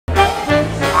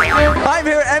I'm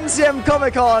here at MCM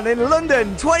ComicCon in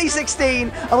London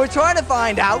 2016 and we're trying to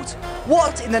find out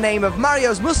what in the name of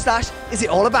Mario's mustache is it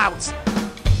all about.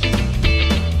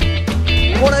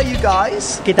 What are you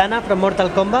guys? Kitana from Mortal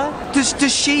Kombat.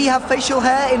 Does she have facial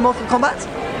hair in Mortal Kombat?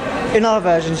 In other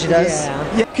versions she does.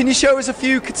 Yeah. Can you show us a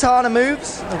few katana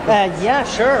moves? Yeah,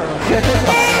 sure.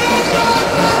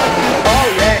 Oh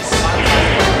yes.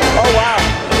 Oh wow.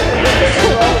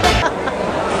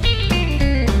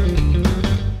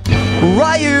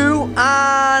 Ryu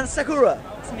and Sakura.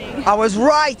 It's me. I was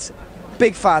right.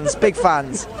 Big fans, big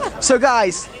fans. So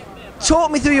guys,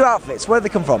 talk me through your outfits. Where do they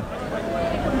come from?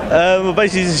 Well,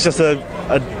 basically it's just a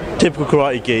typical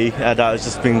karate gi and it's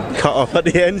just been cut off at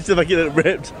the end to make it look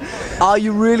ripped. Are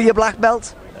you really a black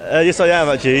belt? Yes I am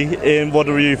actually, in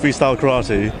Wada Ryu freestyle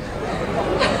karate.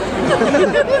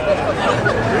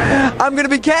 I'm going to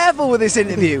be careful with this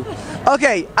interview.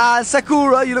 Okay,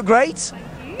 Sakura, you look great.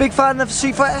 Big fan of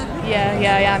Street Fighter?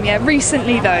 Yeah, I am. Yeah,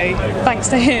 recently though, thanks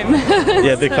to him.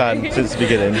 Yeah, big fan since the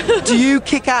beginning. Do you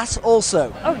kick ass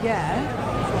also? Oh yeah.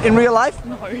 In real life?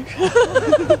 No.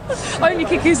 I only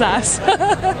kick his ass.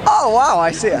 Oh wow,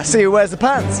 I see. I see who wears the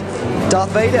pants. Darth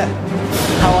Vader.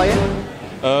 How are you?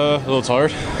 A little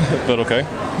tired, but okay.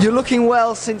 You're looking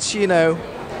well since you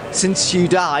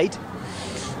died.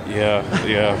 Yeah.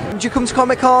 Do you come to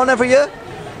Comic-Con every year?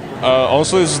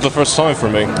 Honestly, this is the first time for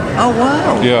me. Oh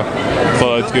wow. Yeah,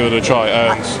 thought I'd give it a try,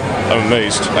 and I'm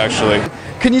amazed, actually.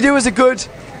 Can you do us a good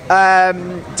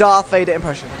Darth Vader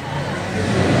impression?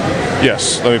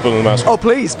 Yes, let me put on the mask. Oh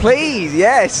please, please,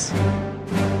 yes.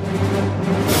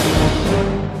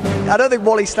 I don't think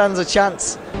Wally stands a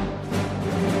chance.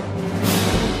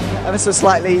 I'm so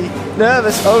slightly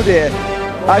nervous. Oh dear.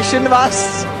 I shouldn't have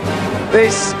asked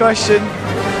this question.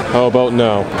 How about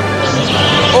now?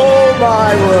 Oh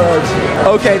my word.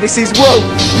 Okay, this is Wally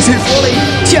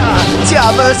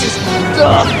Tia versus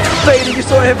Vader. You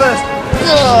saw it here first.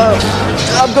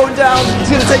 I'm going down. He's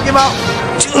gonna take him out.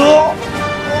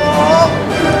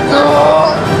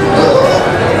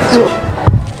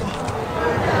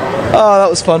 Oh, that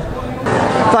was fun.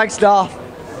 Thanks, Darth.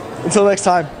 Until next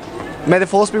time. May the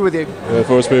force be with you. May the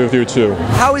force be with you too.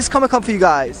 How is Comic-Con for you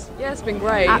guys? Yeah, it's been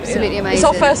great. Absolutely amazing. It's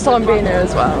our first time being here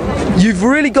as well. You've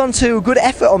really gone to a good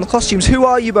effort on the costumes. Who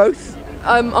are you both?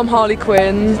 I'm Harley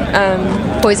Quinn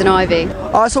and Poison Ivy.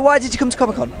 So why did you come to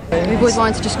Comic-Con? We've always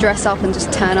wanted to just dress up and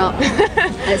just turn up.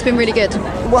 And it's been really good.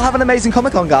 Well, have an amazing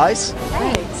Comic-Con, guys.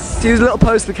 Thanks. Do a little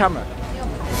pose to the camera.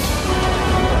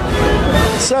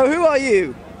 So who are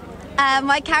you?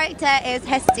 My character is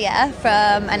Hestia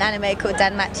from an anime called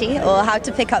Danmachi, or How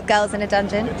to Pick Up Girls in a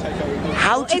Dungeon.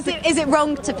 Is it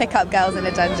wrong to pick up girls in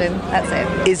a dungeon? That's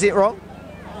it. Is it wrong?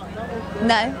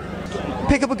 No.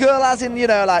 Pick up a girl as in,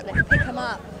 like... Pick them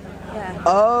up. Yeah.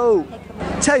 Oh.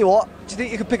 Tell you what, do you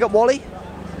think you could pick up Wally?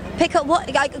 Pick up what?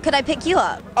 Could I pick you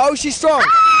up? Oh, she's strong.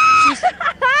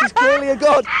 She's clearly a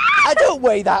god. I don't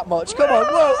weigh that much. Come on.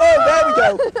 Whoa. Oh, there we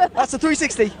go. That's a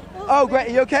 360. Oh, great.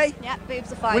 Are you okay? Yeah,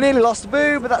 boobs are fine. We nearly lost a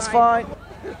boob, but that's fine.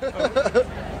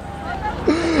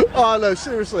 Oh no,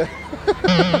 seriously.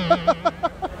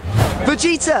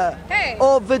 Vegeta. Hey.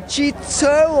 Or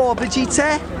Vegito or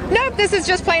Vegeta. Nope, this is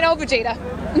just plain old Vegeta.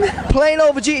 Plain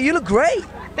old Vegeta. You look great.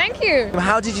 Thank you.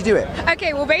 How did you do it?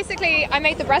 Okay, well basically I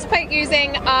made the breastplate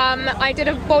using, I did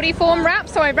a body form wrap,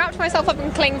 so I wrapped myself up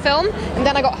in cling film, and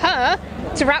then I got her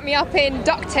to wrap me up in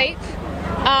duct tape.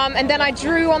 And then I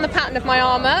drew on the pattern of my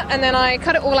armour, and then I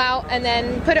cut it all out and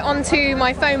then put it onto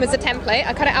my foam as a template.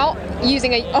 I cut it out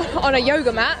using on a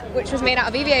yoga mat, which was made out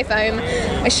of EVA foam.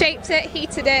 I shaped it,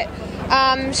 heated it,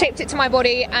 shaped it to my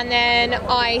body, and then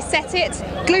I set it,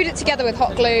 glued it together with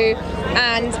hot glue,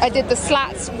 and I did the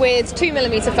slats with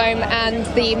 2mm foam, and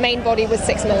the main body was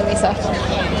 6mm.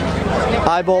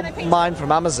 I bought mine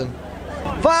from Amazon.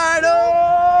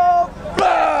 Final!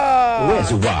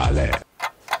 Where's Wally?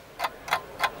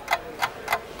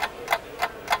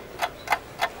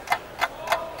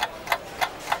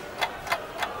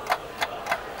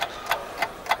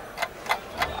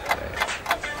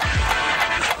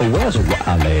 Where's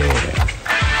Wally?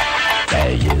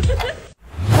 There he is.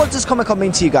 What does Comic-Con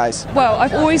mean to you guys? Well,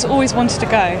 I've always wanted to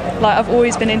go. Like, I've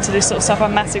always been into this sort of stuff.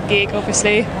 I'm a massive geek,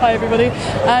 obviously. Hi, everybody.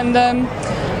 And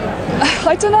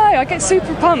I don't know, I get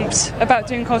super pumped about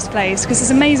doing cosplays because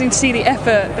it's amazing to see the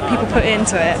effort that people put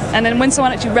into it, and then when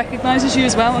someone actually recognises you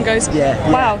as well and goes,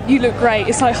 wow, you look great,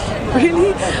 it's like,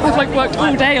 really? I've like worked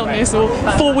all day on this or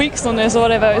 4 weeks on this or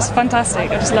whatever. It's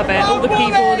fantastic, I just love it. All the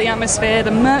people, the atmosphere,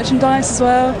 the merchandise as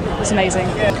well, it's amazing.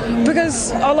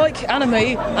 Because I like anime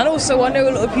and also I know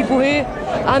a lot of people here,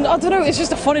 and I don't know, it's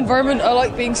just a fun environment. I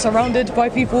like being surrounded by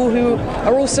people who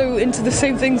are also into the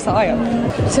same things that I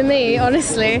am. To me,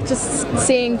 honestly, just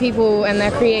seeing people and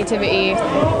their creativity,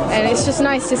 and it's just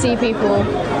nice to see people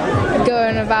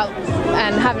going about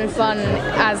and having fun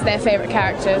as their favourite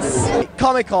characters.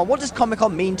 Comic-Con, what does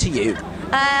Comic-Con mean to you?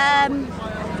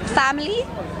 Family.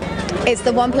 It's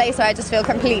the one place where I just feel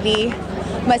completely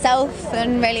myself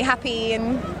and really happy,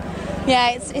 and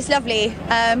yeah, it's lovely.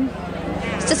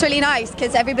 It's just really nice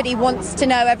because everybody wants to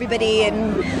know everybody,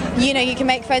 and you know, you can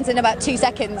make friends in about 2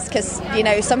 seconds because, you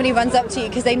know, somebody runs up to you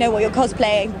because they know what you're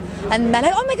cosplaying and they're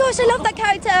like, oh my gosh, I love that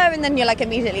character, and then you're like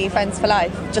immediately friends for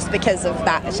life just because of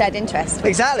that shared interest.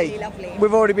 Exactly. Really lovely.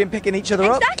 We've already been picking each other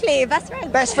up. Exactly, best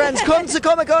friends. Best friends, come to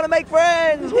Comic-Con and make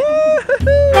friends!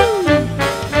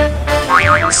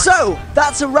 So,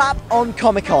 that's a wrap on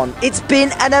Comic-Con. It's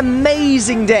been an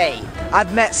amazing day.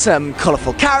 I've met some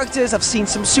colourful characters, I've seen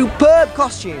some superb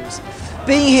costumes.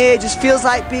 Being here just feels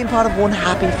like being part of one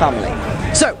happy family.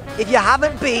 So, if you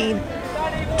haven't been,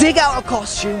 dig out a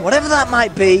costume, whatever that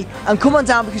might be, and come on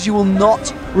down because you will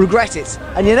not regret it.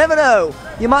 And you never know,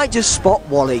 you might just spot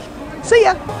Wally. See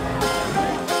ya!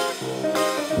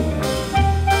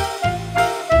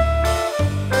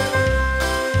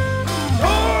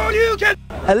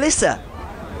 Alyssa,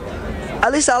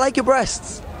 I like your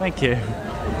breasts. Thank you.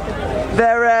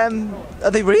 They're,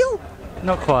 are they real?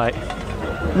 Not quite.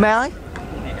 May I?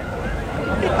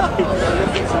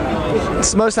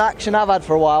 It's the most action I've had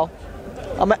for a while.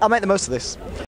 I'll make the most of this.